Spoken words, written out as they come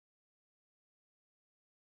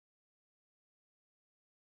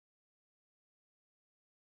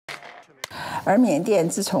而缅甸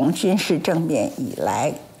自从军事政变以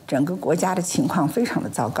来，整个国家的情况非常的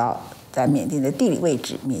糟糕。在缅甸的地理位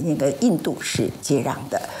置，缅甸跟印度是接壤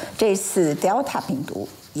的。这次 Delta 病毒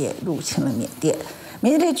也入侵了缅甸。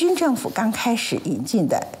缅甸的军政府刚开始引进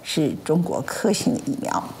的是中国科兴的疫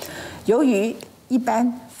苗，由于一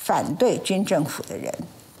般反对军政府的人，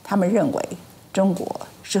他们认为中国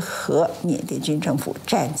是和缅甸军政府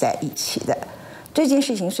站在一起的。这件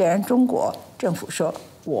事情虽然中国政府说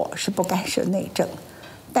我是不干涉内政，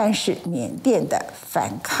但是缅甸的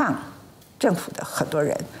反抗政府的很多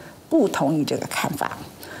人不同意这个看法，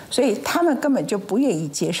所以他们根本就不愿意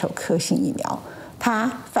接受科兴疫苗。他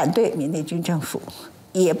反对缅甸军政府，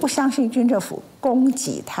也不相信军政府供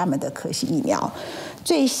给他们的科兴疫苗。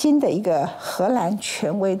最新的一个荷兰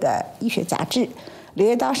权威的医学杂志《柳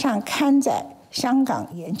叶刀》上刊载香港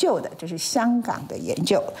研究的，这是香港的研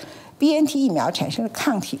究 ，BNT 疫苗产生的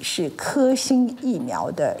抗体是科兴疫苗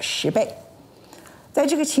的10倍。在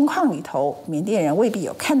这个情况里头，缅甸人未必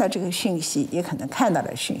有看到这个讯息，也可能看到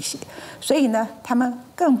了讯息，所以呢，他们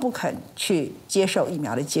更不肯去接受疫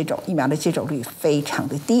苗的接种，疫苗的接种率非常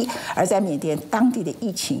的低。而在缅甸当地的疫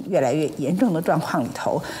情越来越严重的状况里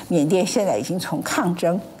头，缅甸现在已经从抗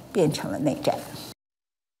争变成了内战。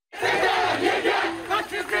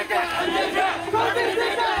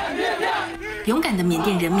勇敢的缅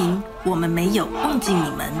甸人民，我们没有忘记你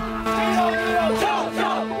们。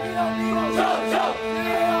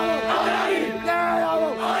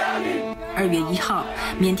2月1号，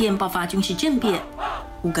缅甸爆发军事政变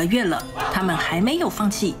，5个月了，他们还没有放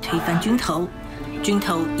弃推翻军头，军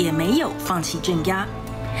头也没有放弃镇压。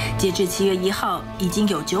截至7月1号，已经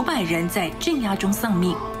有900人在镇压中丧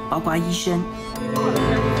命，包括医生。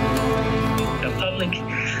The public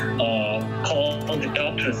called the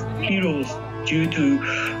doctors heroes due to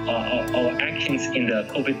our actions in the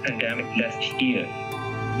COVID pandemic last year,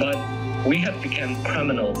 but we have become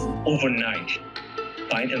criminals overnight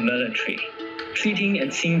by the military. Treating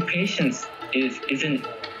and seeing patients isn't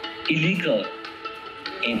illegal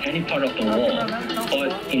in any part of the world,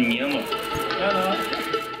 but in Myanmar.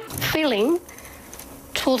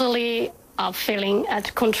 Totally failing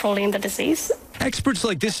at controlling the disease. Experts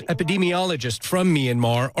like this epidemiologist from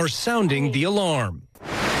Myanmar are sounding the alarm.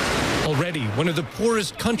 Already one of the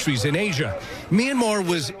poorest countries in Asia, Myanmar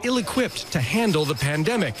was ill-equipped to handle the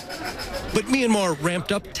pandemic. But Myanmar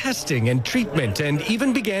ramped up testing and treatment and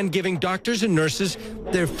even began giving doctors and nurses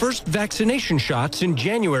their first vaccination shots in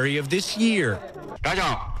January of this year.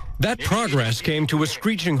 That progress came to a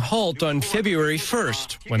screeching halt on February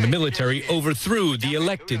 1st when the military overthrew the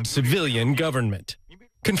elected civilian government.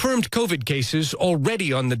 Confirmed COVID cases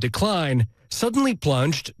already on the decline suddenly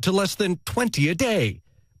plunged to less than 20 a day.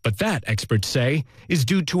 But that, experts say, is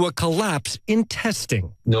due to a collapse in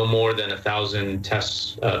testing. No more than 1,000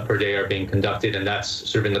 tests per day are being conducted, and that's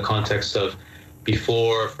sort of in the context of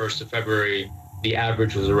before 1st of February, the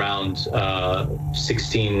average was around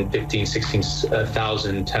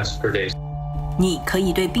 16,000 tests per day. 你可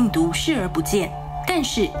以对病毒视而不见，但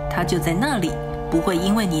是它就在那里，不会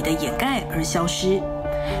因为你的掩盖而消失。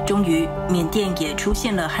终于，缅甸也出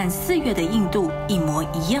现了和4月的印度一模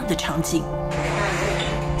一样的场景。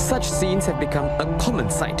Such scenes have become a common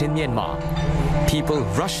sight in Myanmar. People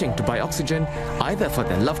rushing to buy oxygen, either for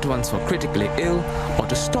their loved ones who are critically ill or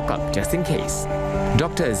to stock up just in case.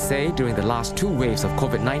 Doctors say during the last 2 waves of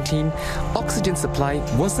COVID-19, oxygen supply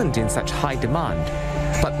wasn't in such high demand.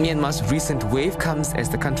 But Myanmar's recent wave comes as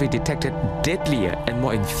the country detected deadlier and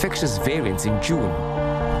more infectious variants in June.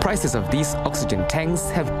 Prices of these oxygen tanks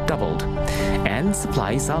have doubled, and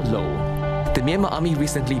supplies are low. The Myanmar army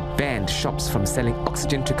recently banned shops from selling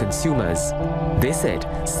oxygen to consumers. They said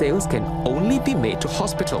sales can only be made to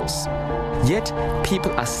hospitals. Yet,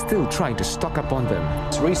 people are still trying to stock up on them.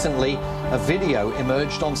 Recently, a video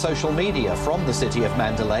emerged on social media from the city of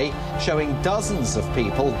Mandalay showing dozens of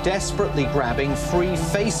people desperately grabbing free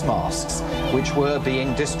face masks, which were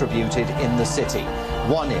being distributed in the city.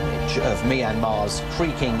 One image of Myanmar's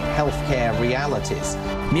creaking healthcare realities.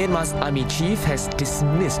 Myanmar's army chief has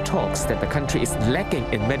dismissed talks that the country is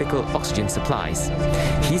lacking in medical oxygen supplies.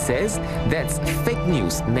 He says that's fake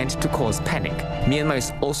news meant to cause panic. Myanmar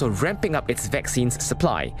is also ramping up its vaccines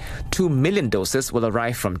supply. 2 million doses will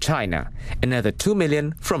arrive from China, another 2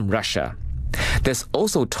 million from Russia. There's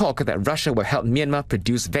also talk that Russia will help Myanmar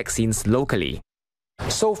produce vaccines locally.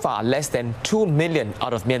 So far, less than 2 million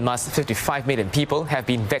out of Myanmar's 55 million people have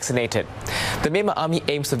been vaccinated. The Myanmar army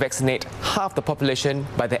aims to vaccinate half the population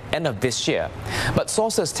by the end of this year. But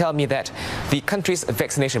sources tell me that the country's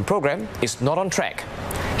vaccination program is not on track.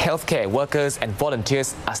 Healthcare workers and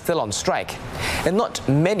volunteers are still on strike, and not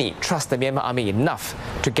many trust the Myanmar army enough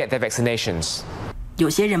to get their vaccinations. 有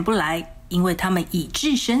些人不来，因为他们已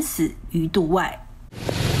置生死于度外。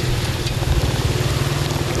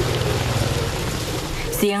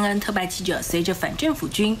CNN 特派记者随着反政府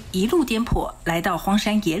军一路颠簸，来到荒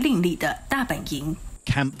山野岭里的大本营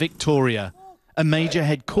Camp Victoria, a major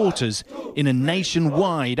headquarters in a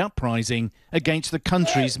nationwide uprising against the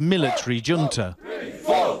country's military junta.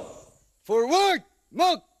 Forward,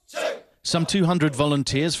 march! Some 200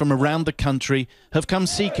 volunteers from around the country have come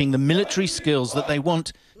seeking the military skills that they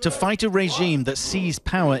want to fight a regime that seized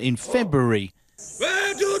power in February.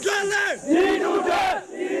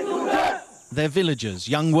 They're villagers,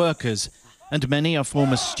 young workers, and many are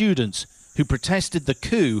former students who protested the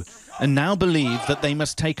coup and now believe that they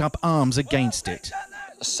must take up arms against it.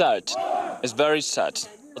 Sad. It's very sad.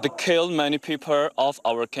 They killed many people of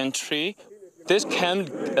our country. This can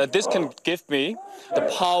give me the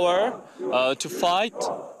power to fight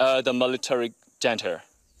the military junta.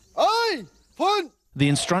 The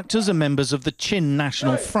instructors are members of the Chin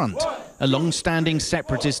National Front, a long-standing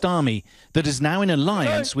separatist army that is now in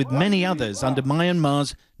alliance with many others under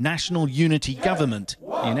Myanmar's National Unity Government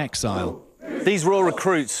in exile. These raw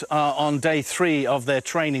recruits are on day 3 of their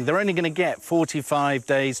training. They're only going to get 45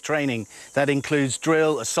 days training. That includes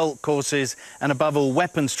drill, assault courses, and above all,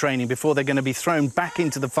 weapons training before they're going to be thrown back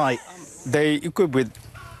into the fight. They equip with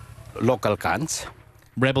local guns.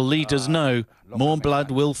 Rebel leaders know more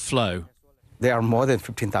blood will flow. There are more than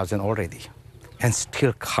 15,000 already, and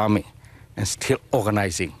still coming, and still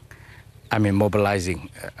organizing,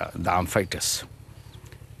 mobilizing the armed fighters.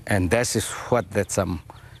 And this is what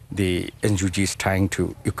the NUG is trying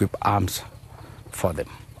to equip arms for them.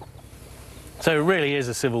 So it really is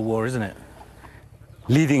a civil war, isn't it?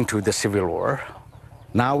 Leading to the civil war.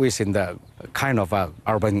 Now it's in the kind of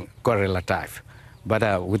urban guerrilla type, but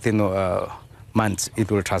within months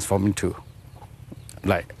it will transform into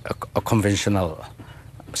like a conventional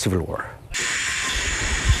civil war.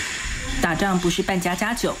 打仗不是扮家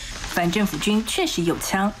家酒，反政府军确实有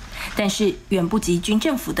枪，但是远不及军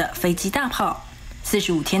政府的飞机大炮。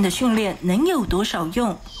45天的训练能有多少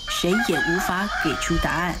用？谁也无法给出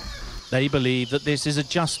答案。They believe that this is a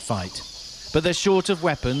just fight, but they're short of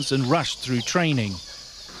weapons and rushed through training.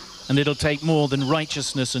 And it'll take more than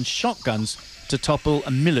righteousness and shotguns to topple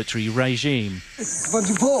a military regime.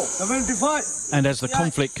 And as the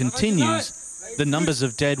conflict continues, the numbers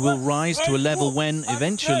of dead will rise to a level when,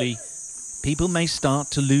 eventually, people may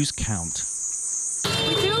start to lose count.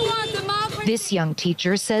 This young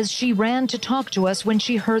teacher says she ran to talk to us when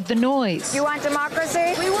she heard the noise. You want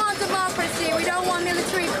democracy? We want democracy. We don't want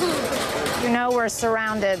military coup. You know we're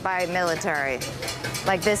surrounded by military,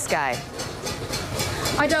 like this guy.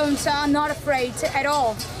 I'm not afraid at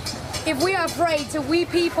all. If we are afraid, we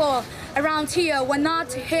people around here will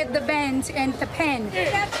not hit the band and the pen.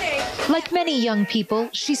 Like many young people,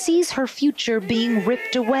 she sees her future being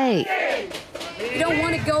ripped away. We don't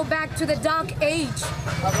want to go back to the dark age.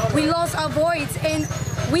 We lost our voice, and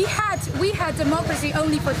we had democracy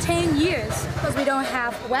only for 10 years because we don't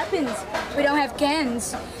have weapons, we don't have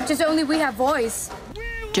guns, just only we have voice.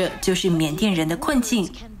 这就是缅甸人的困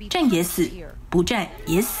境，战也死，不战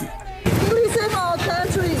也死。Please save our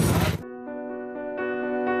country.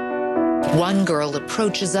 One girl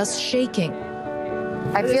approaches us shaking.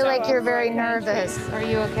 I feel like you're very nervous. Are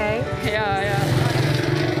you okay? Yeah.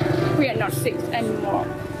 We are not sick anymore.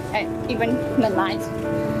 And even the night,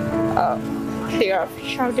 there are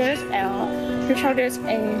shoulders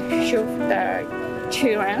and shoot the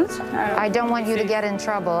children. I don't want you to get in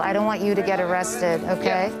trouble. I don't want you to get arrested,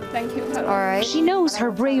 okay? Yeah, thank you. All right. She knows her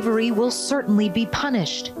bravery will certainly be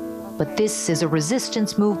punished. But this is a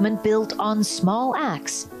resistance movement built on small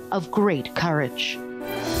acts of great courage.